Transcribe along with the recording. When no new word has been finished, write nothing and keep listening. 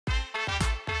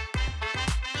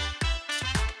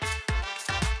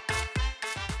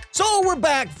So we're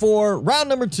back for round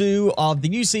number 2 of the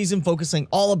new season, focusing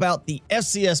all about the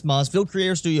FCS mods, Field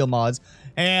Creator Studio mods.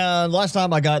 And last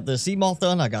time I got the Sea Moth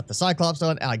done, I got the Cyclops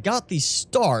done, and I got the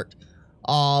start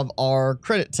of our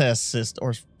credit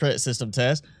system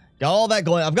test. Got all that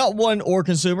going. I've got one ore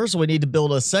consumer, so we need to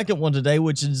build a second one today,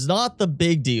 which is not the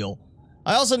big deal.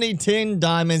 I also need 10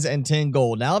 diamonds and 10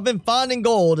 gold. Now, I've been finding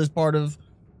gold as part of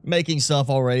making stuff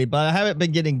already, but I haven't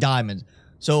been getting diamonds.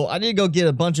 So I need to go get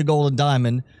a bunch of gold and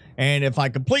diamond. And if I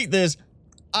complete this,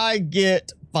 I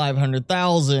get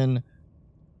 500,000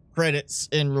 credits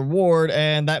in reward.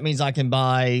 And that means I can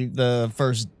buy the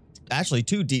first, actually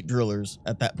 2 deep drillers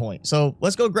at that point. So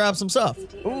let's go grab some stuff.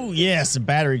 Oh, yes, a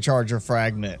battery charger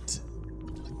fragment.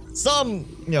 Some,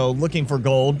 you know, looking for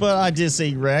gold, but I did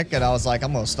see wreck and I was like,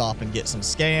 I'm going to stop and get some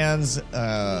scans.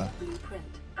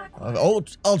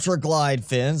 Ultra glide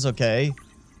fins. Okay.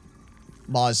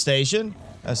 Mod station.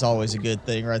 That's always a good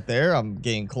thing right there. I'm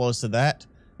getting close to that.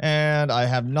 And I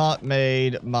have not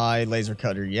made my laser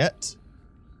cutter yet.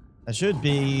 That should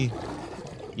be,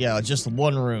 yeah, just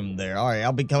one room there. All right,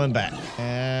 I'll be coming back.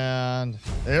 And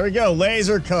there we go,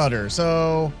 laser cutter.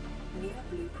 So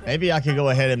maybe I could go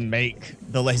ahead and make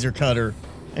the laser cutter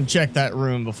and check that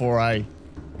room before I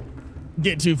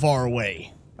get too far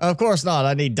away. Of course not,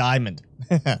 I need diamond.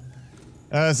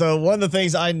 So one of the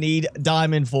things I need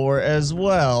diamond for as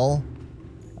well.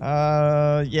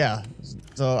 Yeah,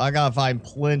 so I gotta find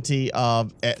plenty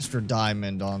of extra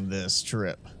diamond on this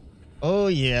trip. Oh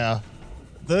yeah,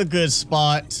 the good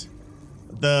spot,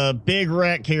 the big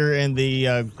wreck here in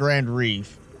the Grand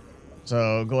Reef.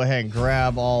 So go ahead and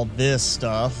grab all this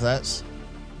stuff. That's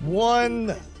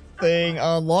one thing.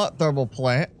 Unlock thermal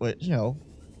plant, which, you know,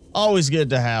 always good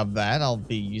to have that. I'll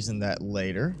be using that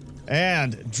later.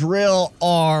 And drill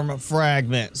arm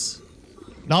fragments.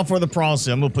 Not for the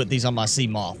process. I'm gonna put these on my Sea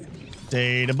Moth.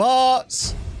 Data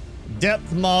box,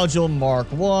 depth module Mark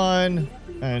 1,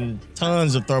 and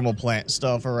tons of thermal plant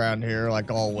stuff around here,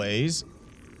 like always.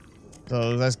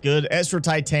 So that's good. Extra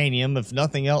titanium. If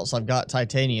nothing else, I've got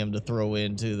titanium to throw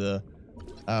into the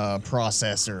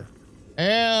processor.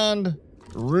 And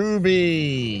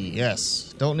ruby.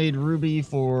 Yes, don't need ruby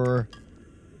for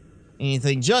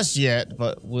anything just yet,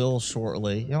 but will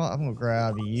shortly. You know what? I'm gonna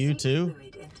grab you too,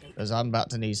 because I'm about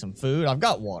to need some food. I've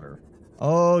got water.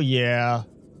 Oh yeah.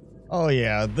 Oh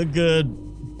yeah, the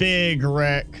good big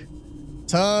wreck.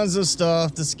 Tons of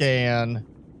stuff to scan.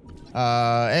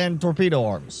 And torpedo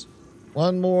arms.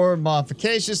 One more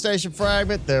modification station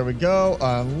fragment. There we go.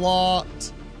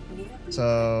 Unlocked.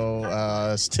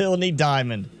 So, still need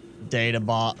diamond. Data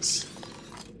box.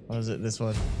 What is it? This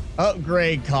one.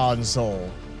 Upgrade console.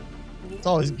 It's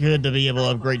always good to be able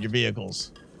to upgrade your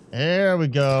vehicles. There we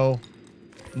go.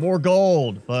 More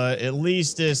gold, but at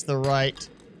least it's the right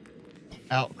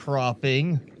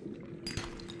outcropping.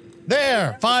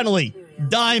 There, finally,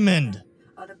 diamond.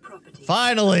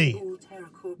 Finally.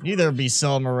 Knew there'd be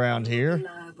some around here.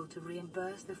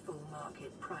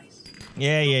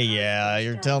 Yeah.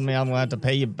 You're telling me I'm gonna have to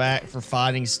pay you back for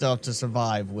finding stuff to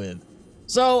survive with.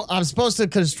 So I'm supposed to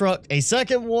construct a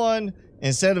second one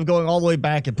instead of going all the way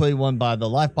back and putting one by the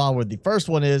life pod where the first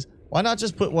one is. Why not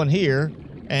just put one here?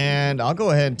 And I'll go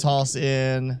ahead and toss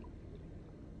in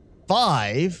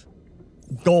 5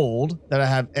 gold that I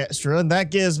have extra, and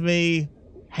that gives me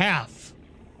half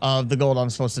of the gold I'm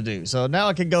supposed to do. So now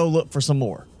I can go look for some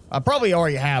more. I probably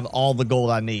already have all the gold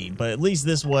I need, but at least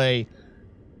this way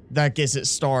that gets it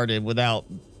started without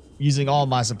using all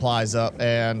my supplies up.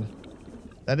 And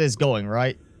that is going,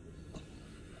 right?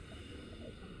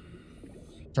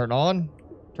 Turn on,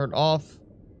 turn off,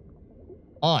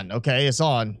 on. Okay, it's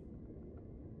on.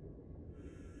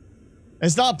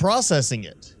 It's not processing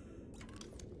it.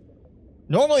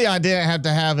 Normally, I didn't have to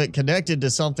have it connected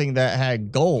to something that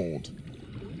had gold.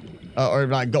 Or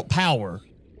like power.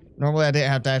 Normally, I didn't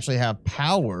have to actually have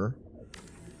power.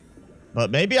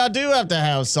 But maybe I do have to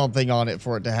have something on it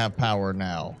for it to have power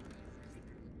now.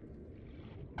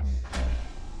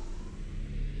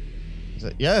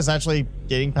 Yeah, it's actually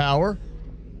getting power.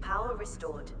 Power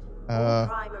restored. All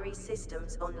primary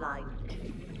systems online.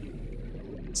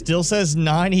 Still says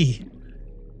 90.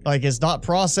 Like, it's not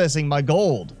processing my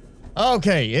gold.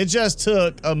 Okay, it just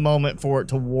took a moment for it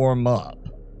to warm up.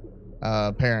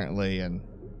 Apparently, and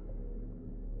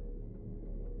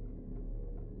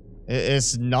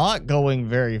it's not going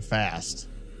very fast.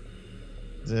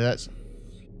 So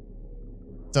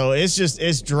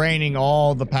it's draining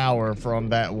all the power from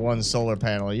that one solar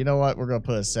panel. You know what? We're gonna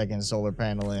put a second solar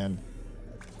panel in.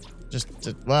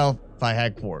 Well, if I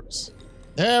had quartz.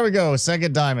 There we go,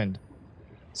 second diamond.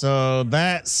 So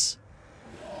that's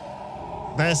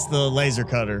the laser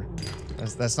cutter.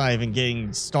 That's not even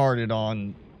getting started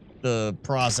on the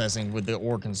processing with the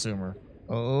ore consumer.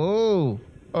 Oh,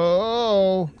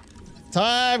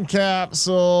 time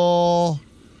capsule.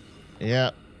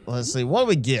 Yep. Let's see. What do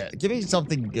we get? Give me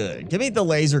something good. Give me the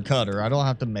laser cutter. I don't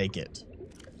have to make it.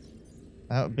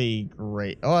 That would be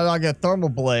great. Oh, I got thermal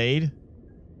blade.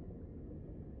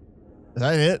 Is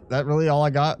that it? That really all I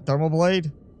got? Thermal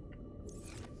blade?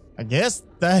 I guess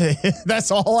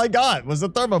that's all I got was the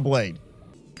thermal blade.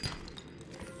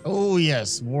 Oh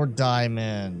yes, more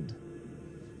diamond.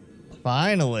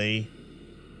 Finally.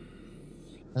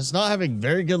 It's not having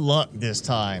very good luck this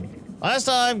time. Last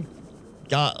time,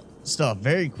 got stuff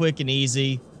very quick and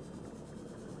easy.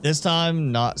 This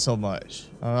time, not so much.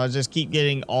 I just keep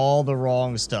getting all the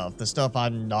wrong stuff. The stuff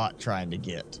I'm not trying to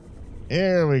get.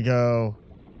 Here we go.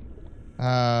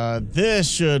 This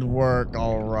should work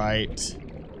all right.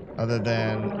 Other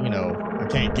than, you know, I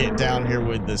can't get down here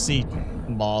with the sea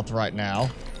moth right now.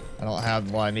 I don't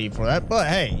have what I need for that. But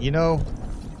hey, you know,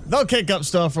 they'll kick up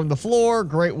stuff from the floor.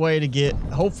 Great way to get,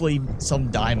 hopefully,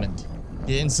 some diamond.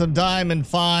 Getting some diamond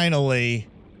finally.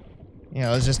 You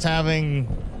know, it's just having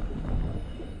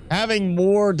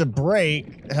more to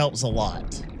break helps a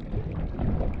lot.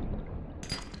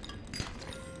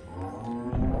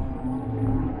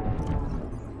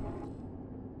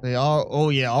 They are, oh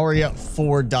yeah, already up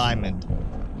 4 diamond.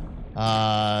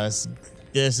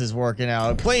 This is working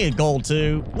out. Plenty of gold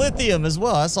too. Lithium as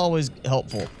well. That's always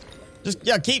helpful. Just,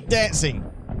 yeah, keep dancing.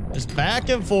 Just back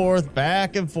and forth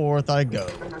I go.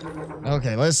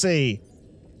 Okay, let's see.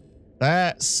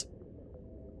 That's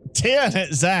 10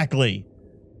 exactly.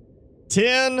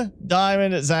 10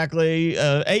 diamond exactly.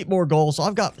 8 more gold. So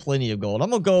I've got plenty of gold.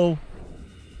 I'm gonna go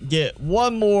get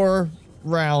one more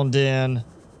round in.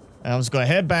 And I'm just going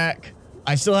to head back.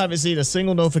 I still haven't seen a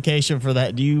single notification for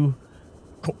that new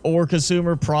ore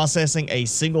consumer processing a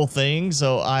single thing.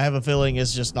 So I have a feeling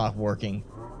it's just not working.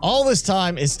 All this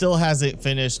time, it still hasn't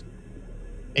finished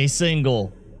a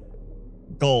single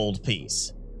gold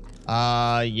piece.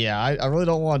 Yeah, I really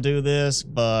don't want to do this,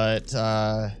 but, you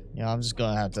know, I'm just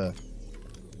going to have to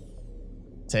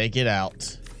take it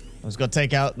out. I'm just going to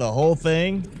take out the whole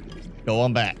thing. Go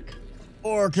on back.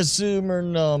 Ore consumer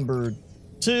number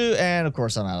 2, and of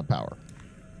course I'm out of power.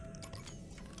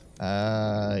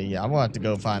 Yeah, I'm gonna have to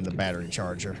go find the battery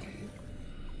charger.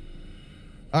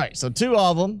 All right, so 2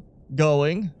 of them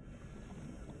going.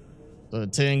 So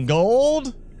 10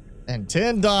 gold and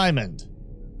 10 diamond.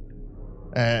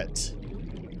 At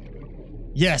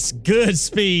yes, good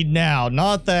speed now,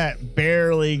 not that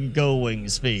barely going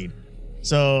speed.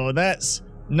 So that's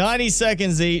 90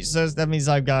 seconds each. So that means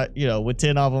I've got, you know, with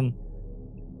 10 of them,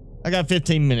 I got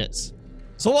 15 minutes.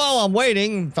 So while I'm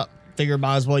waiting, figure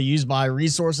might as well use my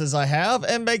resources I have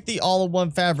and make the all-in-one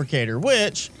fabricator,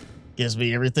 which gives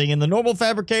me everything in the normal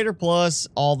fabricator plus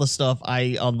all the stuff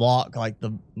I unlock, like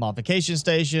the modification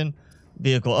station,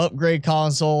 vehicle upgrade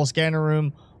console, scanner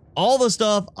room, all the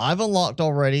stuff I've unlocked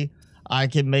already. I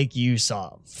can make use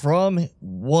of from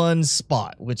one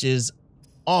spot, which is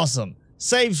awesome.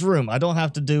 Saves room. I don't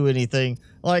have to do anything.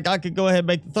 Like I could go ahead and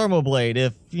make the thermal blade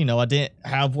if, you know, I didn't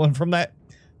have one from that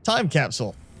time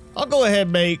capsule. I'll go ahead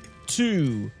and make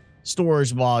 2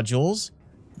 storage modules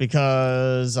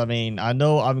because, I mean, I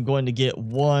know I'm going to get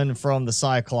one from the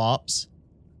Cyclops,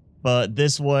 but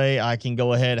this way I can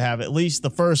go ahead and have at least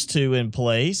the first 2 in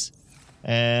place,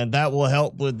 and that will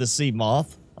help with the sea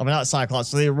moth. I mean, not Cyclops,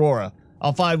 the Aurora.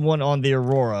 I'll find one on the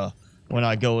Aurora when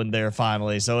I go in there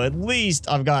finally. So at least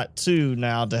I've got 2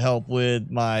 now to help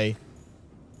with my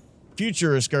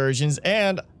future excursions,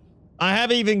 and I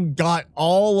haven't even got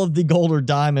all of the gold or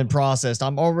diamond processed.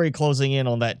 I'm already closing in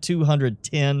on that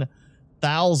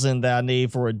 210,000 that I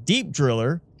need for a deep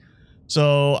driller.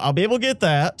 So I'll be able to get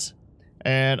that.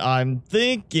 And I'm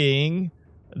thinking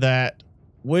that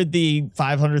with the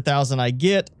 500,000 I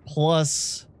get,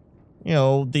 plus, you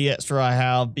know, the extra I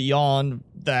have beyond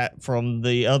that from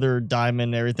the other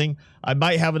diamond and everything, I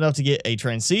might have enough to get a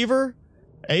transceiver,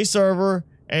 a server,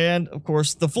 and, of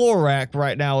course, the floor rack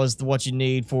right now is what you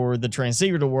need for the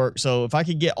transceiver to work. So if I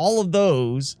could get all of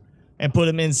those and put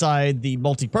them inside the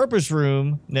multi-purpose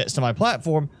room next to my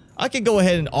platform, I can go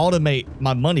ahead and automate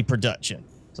my money production.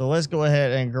 So let's go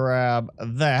ahead and grab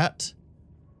that.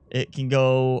 It can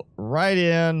go right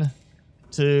in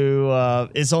to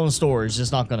its own storage.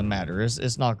 It's not going to matter.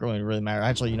 It's not going to really matter.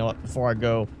 Actually, you know what? Before I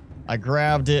go, I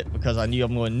grabbed it because I knew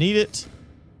I'm going to need it.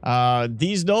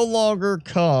 These no longer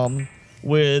come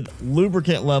with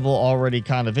lubricant level already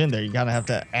kind of in there. You kind of have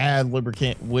to add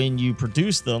lubricant when you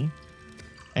produce them.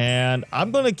 And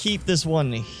I'm going to keep this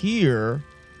one here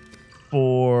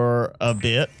for a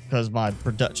bit because my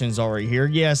production's already here.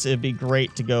 Yes, it'd be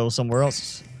great to go somewhere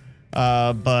else.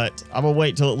 But I'm gonna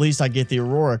wait till at least I get the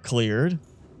Aurora cleared.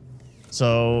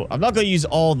 So I'm not gonna use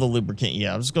all the lubricant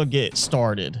yet. I'm just gonna get it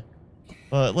started.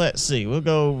 But let's see. We'll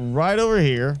go right over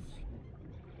here.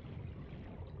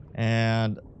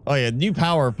 And oh yeah, new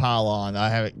power pylon. I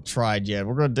haven't tried yet.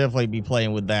 We're gonna definitely be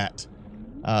playing with that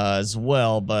as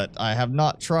well. But I have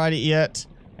not tried it yet,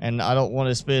 and I don't want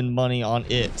to spend money on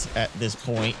it at this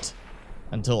point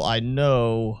until I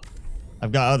know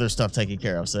I've got other stuff taken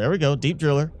care of. So there we go. Deep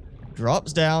driller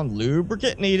drops down.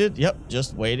 Lubricant needed. Yep,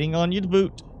 just waiting on you to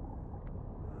boot.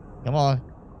 Come on.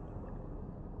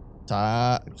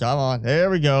 Come on.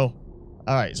 There we go.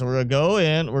 All right, so we're going to go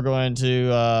in. We're going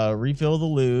to refill the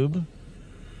lube.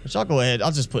 Which I'll go ahead.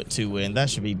 I'll just put 2 in. That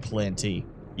should be plenty.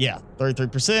 Yeah,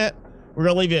 33%. We're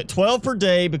going to leave it at 12 per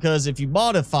day because if you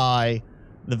modify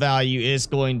the value, it's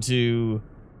going to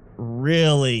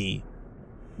really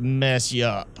mess you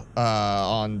up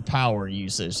on power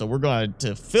usage. So we're going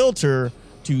to filter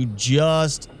to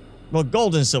just... Well,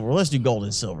 gold and silver. Let's do gold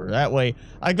and silver. That way,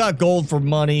 I got gold for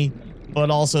money,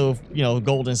 but also, you know,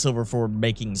 gold and silver for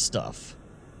making stuff.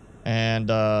 And,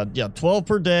 yeah, 12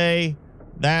 per day.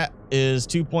 That is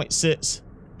 2.6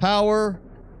 power.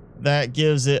 That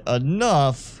gives it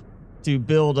enough to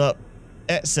build up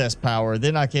excess power.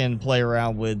 Then I can play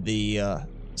around with the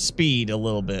speed a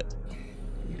little bit.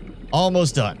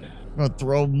 Almost done. I'm going to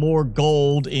throw more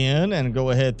gold in and go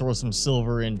ahead and throw some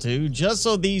silver in too, just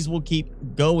so these will keep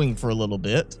going for a little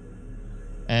bit.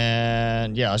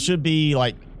 And yeah, I should be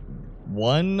like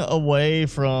 1 away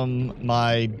from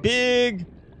my big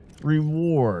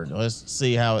reward. Let's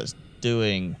see how it's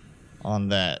doing on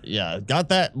that. Yeah, got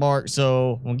that marked,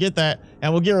 so we'll get that.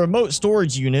 And we'll get a remote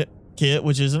storage unit kit,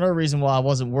 which is another reason why I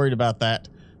wasn't worried about that,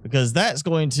 because that's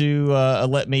going to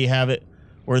let me have it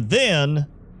where then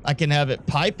I can have it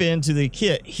pipe into the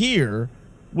kit here,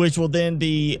 which will then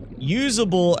be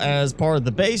usable as part of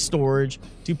the base storage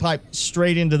to pipe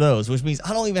straight into those, which means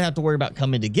I don't even have to worry about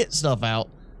coming to get stuff out.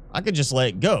 I could just let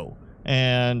it go.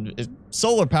 And it's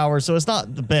solar power, so it's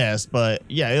not the best, but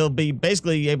yeah, it'll be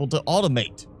basically able to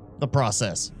automate the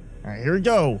process. All right, here we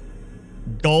go.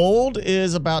 Gold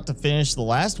is about to finish the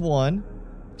last one.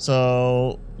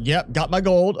 So, yep, got my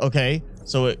gold. Okay,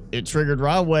 so it triggered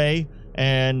right away.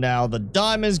 And now the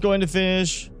diamond's going to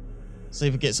finish. See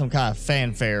if we get some kind of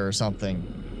fanfare or something.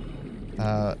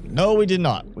 No, we did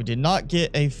not. We did not get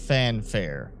a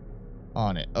fanfare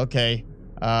on it. Okay.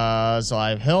 So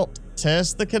I've helped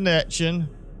test the connection.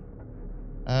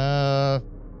 Okay.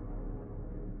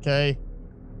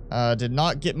 Did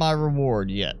not get my reward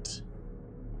yet.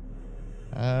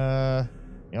 You know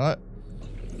what?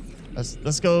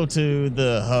 Let's go to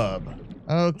the hub.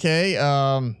 Okay.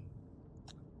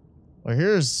 Well,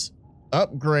 here's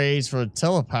upgrades for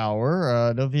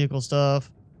telepower. No vehicle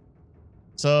stuff.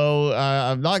 So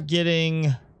I'm not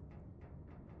getting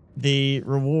the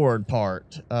reward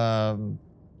part.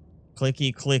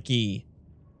 Clicky, clicky.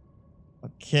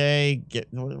 Okay,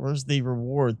 where's the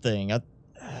reward thing? I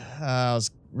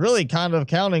was really kind of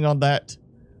counting on that,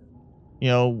 you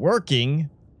know,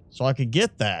 working, so I could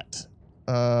get that.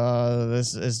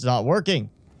 This is not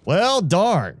working. Well,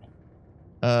 darn.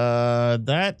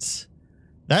 That's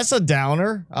a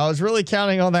downer. I was really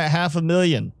counting on that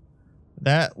 500,000.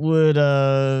 That would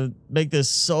make this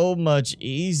so much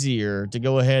easier to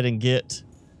go ahead and get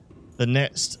the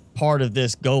next part of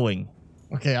this going.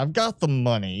 Okay, I've got the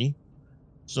money.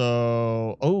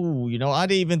 So, oh, you know, I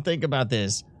didn't even think about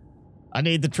this. I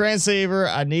need the transceiver.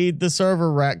 I need the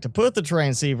server rack to put the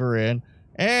transceiver in.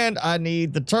 And I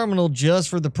need the terminal just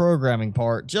for the programming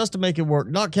part, just to make it work,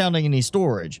 not counting any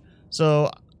storage. So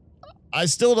I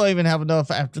still don't even have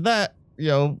enough after that, you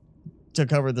know, to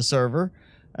cover the server.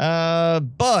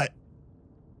 But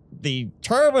the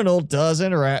terminal does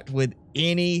interact with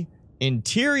any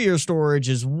interior storage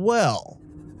as well.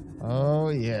 Oh,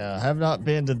 yeah. I have not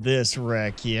been to this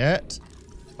wreck yet.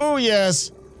 Oh,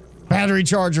 yes. Battery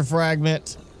charger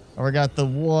fragment. Oh, we got the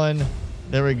one.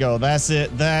 There we go. That's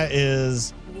it. That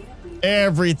is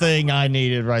everything I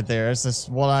needed right there. That's just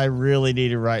what I really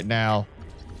needed right now.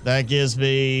 That gives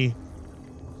me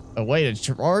a way to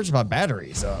charge my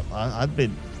batteries up. I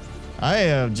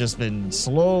have just been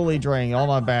slowly draining all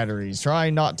my batteries,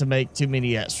 trying not to make too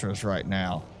many extras right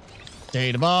now.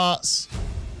 Data box,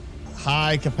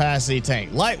 high capacity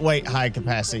tank, lightweight high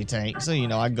capacity tank. So, you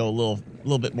know, I go a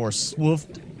little bit more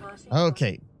swift.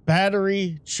 Okay,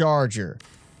 battery charger.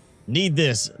 Need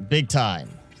this big time.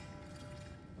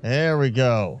 There we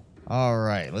go. All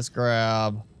right, let's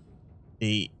grab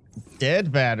the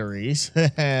dead batteries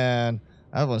and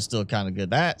That one's still kind of good.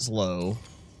 That's low.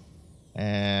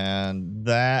 And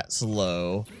that's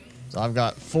low. So I've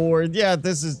got 4. Yeah,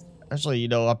 this is... Actually, you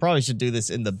know, I probably should do this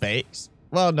in the base.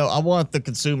 Well, no, I want the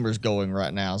consumers going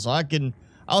right now. So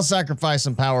I'll sacrifice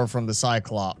some power from the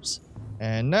Cyclops.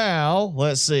 And now,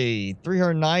 let's see.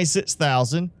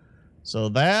 396,000. So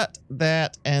that,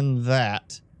 and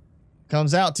that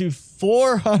comes out to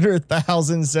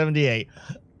 400,078.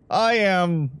 I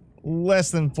am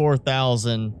less than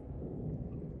 4,000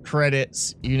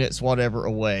 credits, units, whatever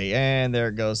away. And there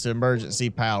it goes to emergency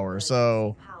power.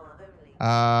 So,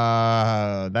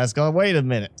 that's gonna wait a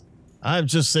minute. I'm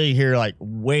just sitting here like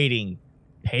waiting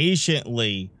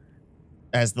patiently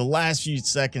as the last few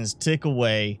seconds tick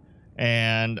away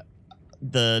and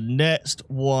the next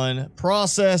one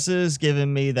processes,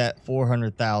 giving me that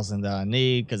 400,000 that I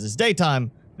need because it's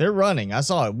daytime. They're running. I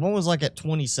saw it. One was like at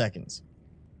 20 seconds.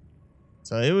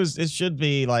 So it should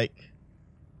be like,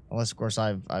 unless of course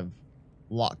I've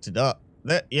locked it up.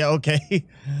 Yeah, okay.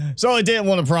 So it didn't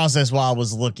want to process while I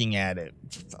was looking at it.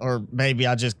 Or maybe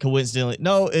I just coincidentally...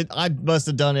 No, I must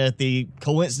have done it at the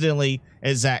coincidentally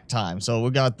exact time. So we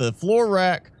got the floor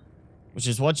rack, which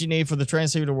is what you need for the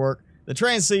transceiver to work. The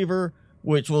transceiver,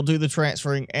 which will do the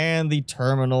transferring, and the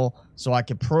terminal, so I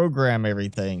can program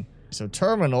everything. So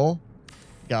terminal,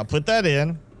 gotta put that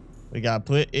in. We gotta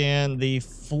put in the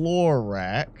floor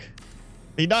rack.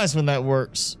 Be nice when that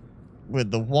works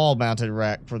with the wall-mounted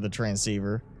rack for the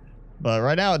transceiver, but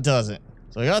right now it doesn't.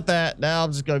 So I got that. Now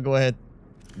I'm just gonna go ahead.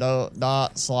 No,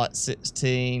 not slot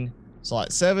 16,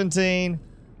 slot 17.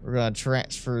 We're gonna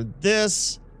transfer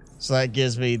this, so that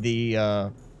gives me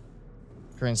the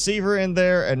transceiver in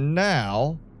there. And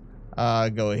now,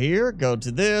 go here, go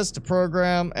to this to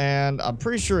program, and I'm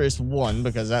pretty sure it's 1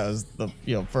 because that was the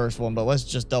first one. But let's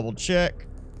just double check.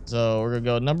 So we're gonna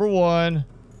go number 1.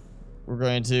 We're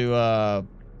going to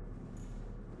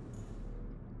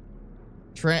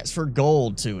transfer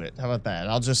gold to it. How about that?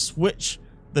 I'll just switch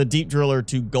the deep driller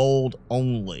to gold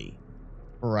only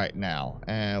for right now.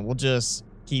 And we'll just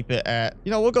keep it at,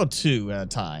 we'll go 2 at a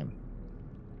time.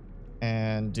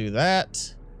 And do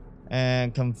that.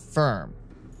 And confirm.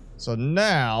 So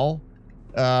now,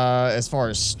 as far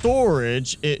as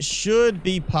storage, it should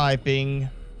be piping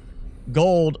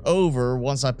gold over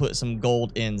once I put some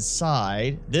gold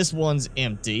inside. This one's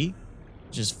empty,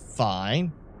 which is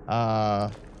fine.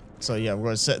 So yeah, we're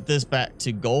going to set this back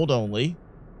to gold only.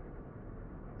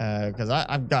 Because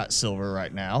I've got silver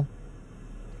right now.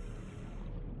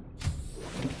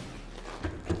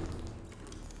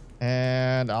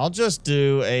 And I'll just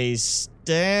do a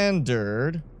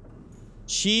standard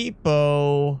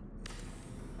cheapo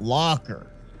locker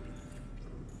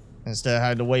instead of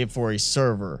having to wait for a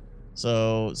server.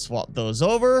 So swap those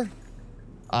over.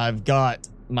 I've got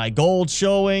my gold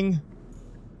showing.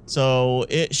 So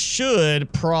it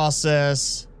should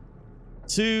process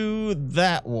to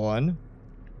that one,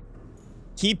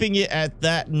 keeping it at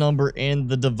that number in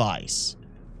the device.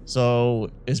 So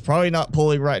it's probably not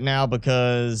pulling right now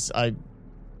because I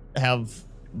have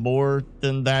more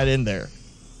than that in there.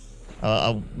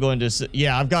 I'm going to,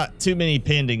 yeah, I've got too many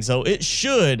pending, so it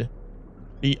should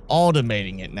be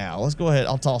automating it now. Let's go ahead.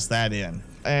 I'll toss that in.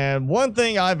 And one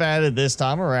thing I've added this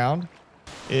time around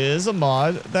is a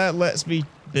mod that lets me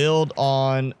build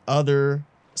on other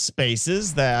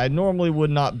spaces that I normally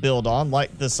would not build on,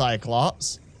 like the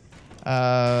Cyclops.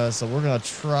 So we're gonna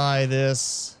try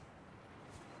this.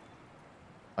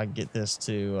 I can get this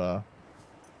to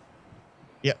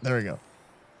yeah, there we go.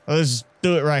 Let's just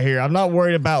do it right here. I'm not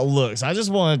worried about looks. I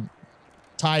just want to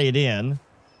tie it in.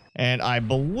 And I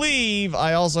believe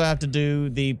I also have to do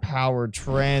the power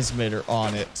transmitter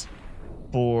on it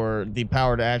for the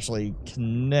power to actually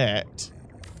connect.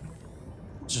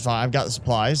 Which is fine. I've got the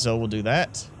supplies, so we'll do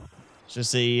that. Just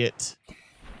see it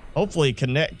hopefully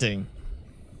connecting.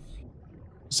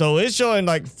 So it's showing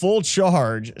like full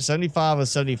charge, 75 of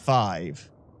 75.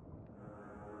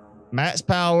 Max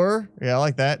power, yeah, I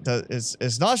like that.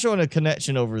 It's not showing a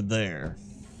connection over there.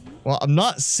 Well, I'm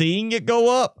not seeing it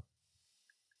go up,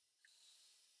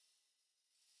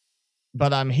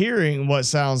 but I'm hearing what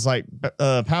sounds like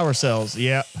power cells.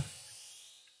 Yep.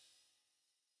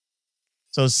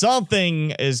 So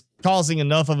something is causing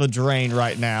enough of a drain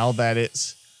right now that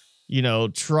it's,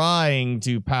 trying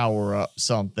to power up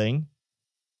something.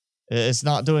 It's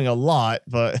not doing a lot,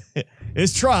 but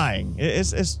it's trying.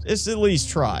 It's at least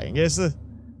trying.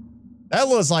 That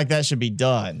looks like that should be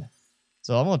done.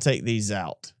 So I'm gonna take these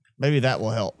out. Maybe that will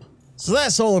help. So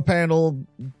that solar panel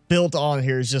built on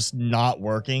here is just not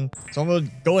working. So I'm gonna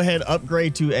go ahead and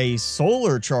upgrade to a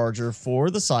solar charger for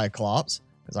the Cyclops,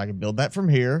 because I can build that from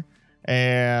here.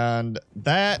 And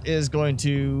that is going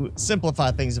to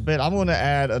simplify things a bit. I'm going to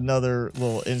add another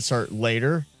little insert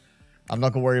later. I'm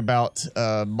not going to worry about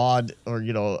mod or,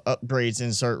 you know, upgrades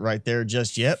insert right there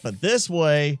just yet. But this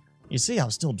way, you see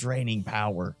I'm still draining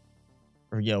power.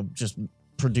 Or, you know, just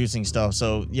producing stuff.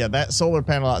 So, yeah, that solar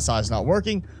panel outside is not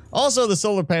working. Also, the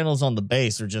solar panels on the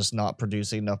base are just not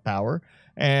producing enough power.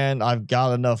 And I've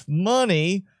got enough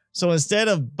money. So, instead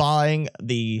of buying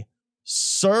the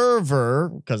server,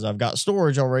 because I've got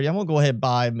storage already, I'm going to go ahead and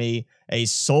buy me a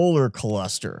solar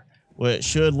cluster, which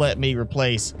should let me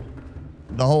replace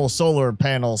the whole solar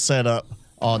panel setup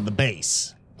on the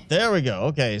base. There we go.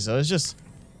 Okay, so it's just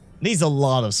needs a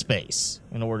lot of space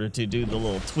in order to do the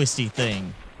little twisty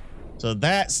thing. So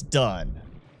that's done.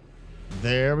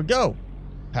 There we go.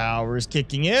 Power is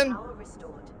kicking in. Power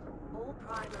restored. All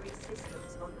primary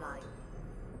systems online.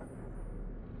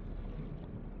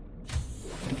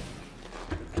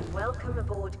 Welcome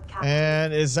aboard, Captain.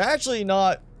 And it's actually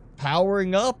not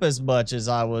powering up as much as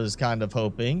I was kind of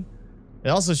hoping. It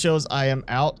also shows I am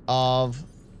out of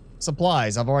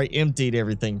supplies. I've already emptied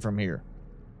everything from here.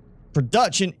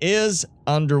 Production is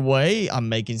underway. I'm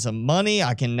making some money.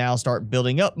 I can now start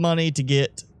building up money to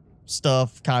get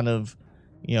stuff kind of,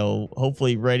 you know,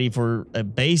 hopefully ready for a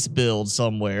base build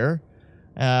somewhere.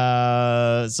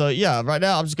 So yeah, right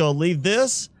now I'm just going to leave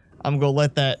this. I'm going to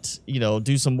let that, you know,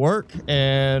 do some work,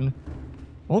 and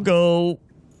we'll go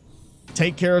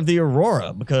take care of the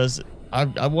Aurora because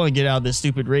I want to get out of this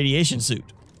stupid radiation suit.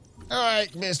 All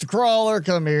right, Mr. Crawler,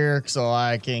 come here so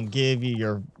I can give you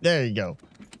your, there you go.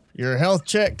 Your health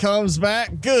check comes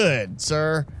back good,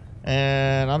 sir.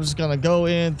 And I'm just going to go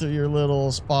in through your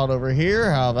little spot over here.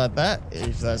 How about that?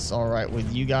 If that's all right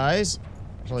with you guys.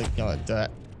 Actually, go at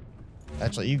that.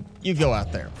 Actually, you go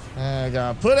out there. I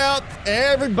gotta put out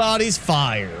everybody's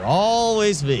fire.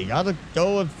 Always me. Gotta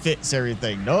go and fix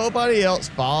everything. Nobody else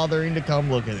bothering to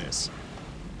come look at this.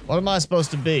 What am I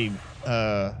supposed to be?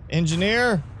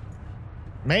 Engineer?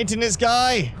 Maintenance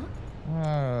guy?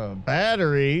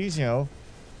 Batteries, you know.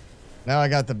 Now I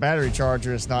got the battery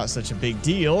charger. It's not such a big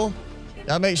deal.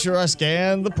 Gotta make sure I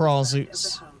scan the prawn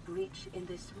suits.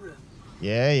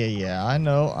 Yeah. I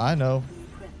know.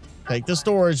 Take the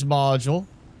storage module.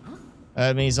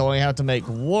 That means I only have to make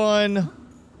one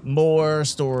more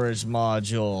storage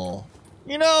module.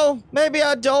 You know, maybe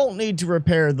I don't need to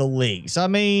repair the leaks. I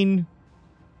mean,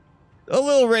 a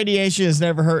little radiation has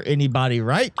never hurt anybody,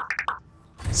 right?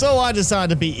 So I decided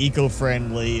to be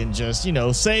eco-friendly and just, you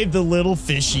know, save the little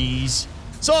fishies.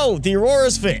 So the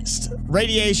Aurora's fixed.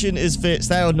 Radiation is fixed.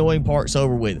 That annoying part's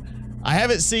over with. I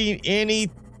haven't seen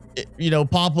any, you know,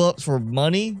 pop-ups for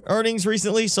money earnings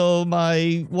recently. So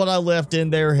what I left in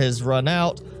there has run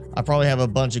out. I probably have a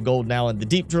bunch of gold now in the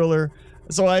deep driller.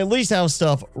 So I at least have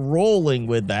stuff rolling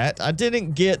with that. I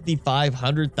didn't get the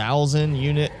 500,000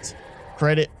 unit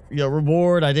credit, you know,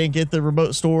 reward. I didn't get the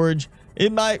remote storage.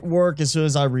 It might work as soon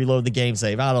as I reload the game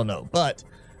save. I don't know, but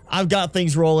I've got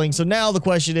things rolling. So now the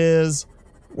question is,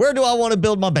 where do I want to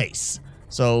build my base?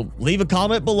 So leave a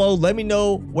comment below. Let me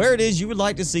know where it is you would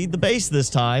like to see the base this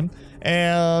time.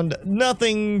 And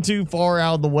nothing too far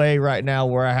out of the way right now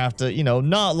where I have to, you know,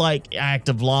 not like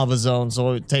active lava zone,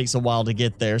 so it takes a while to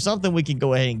get there. Something we can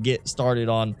go ahead and get started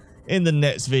on in the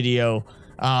next video.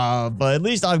 But at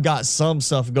least I've got some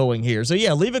stuff going here. So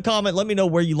yeah, leave a comment. Let me know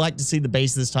where you like to see the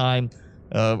base this time.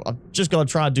 I'm just going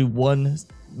to try to do one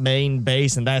main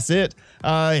base and that's it.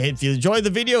 If you enjoyed the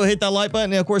video, hit that like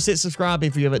button and of course hit subscribe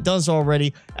if you haven't done so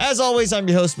already. As always, I'm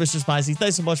your host, Mr. Spicy.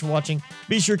 Thanks so much for watching.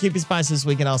 Be sure to keep it spicy this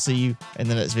week and I'll see you in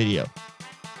the next video.